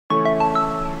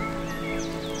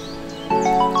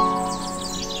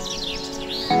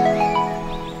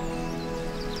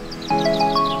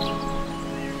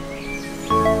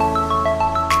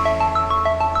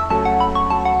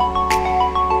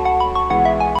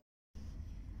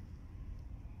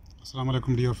Assalamu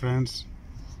alaikum dear friends.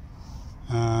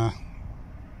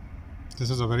 This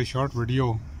is a very short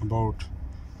video about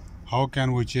how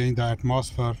can we change the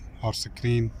atmosphere or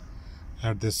screen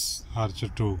at this Archer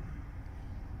 2,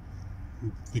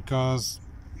 because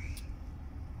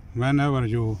whenever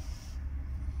you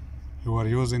are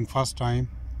using first time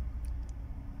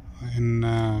in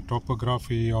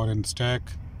topography or in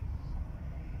stack,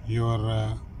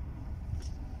 your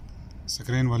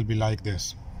screen will be like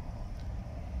this.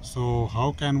 So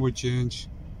how can we change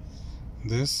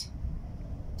this?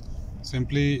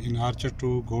 Simply in Archer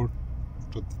 2, go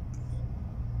to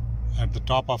at the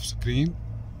top of screen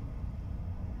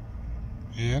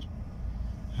here,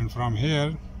 and from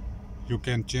here you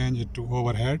can change it to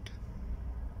overhead.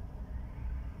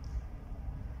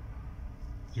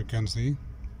 You can see,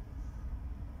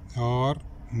 or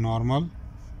normal.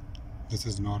 This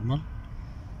is normal.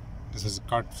 This is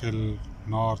cut fill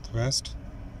northwest,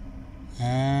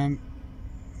 and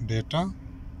data.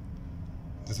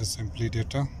 This is simply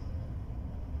data,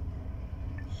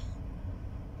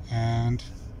 and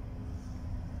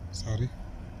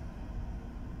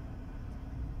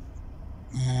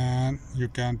and you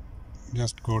can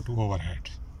just go to overhead.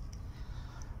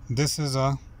 This is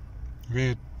a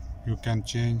way you can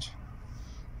change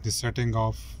the setting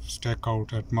of stack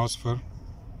out atmosphere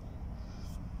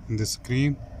in the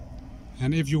screen.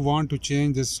 And if you want to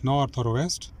change this north or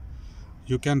west,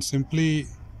 you can simply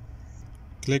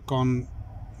click on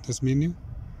this menu,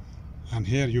 and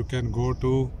here you can go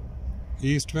to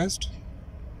east west,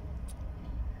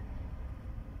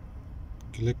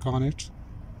 click on it,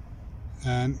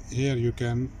 and here you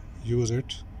can use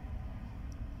it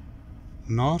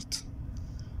north,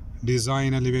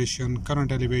 design elevation,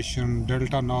 current elevation,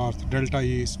 delta north, delta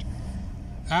east,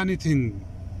 anything,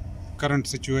 current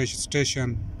situation,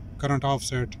 station, current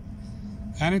offset,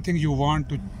 anything you want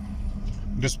to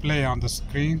display on the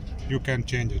screen, you can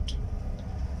change it.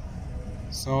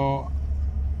 So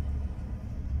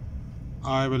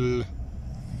I will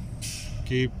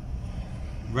keep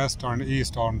west and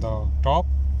east on the top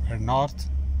and north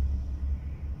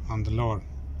on the lower,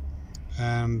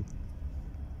 and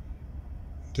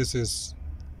this is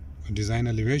a design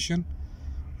elevation.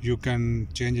 You can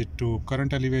change it to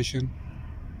current elevation.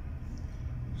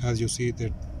 As you see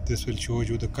that this will show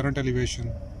you the current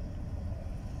elevation,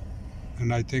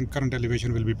 and I think current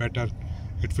elevation will be better.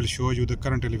 It will show you the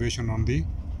current elevation on the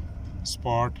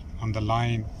spot, on the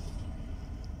line.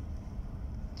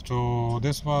 So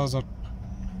this was a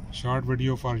short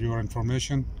video for your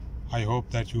information. I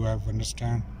hope that you have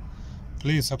understand.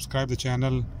 Please subscribe the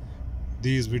channel,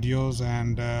 these videos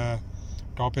and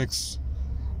topics,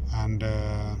 and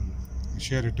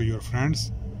share it to your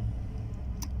friends.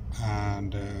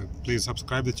 And please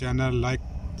subscribe the channel, like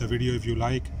the video if you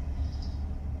like,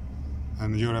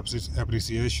 and your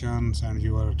appreciations and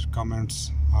your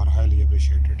comments are highly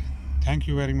appreciated. Thank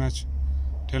you very much.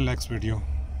 Till next video,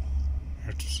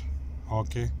 it's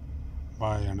okay.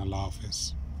 Bye and Allah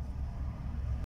Hafiz.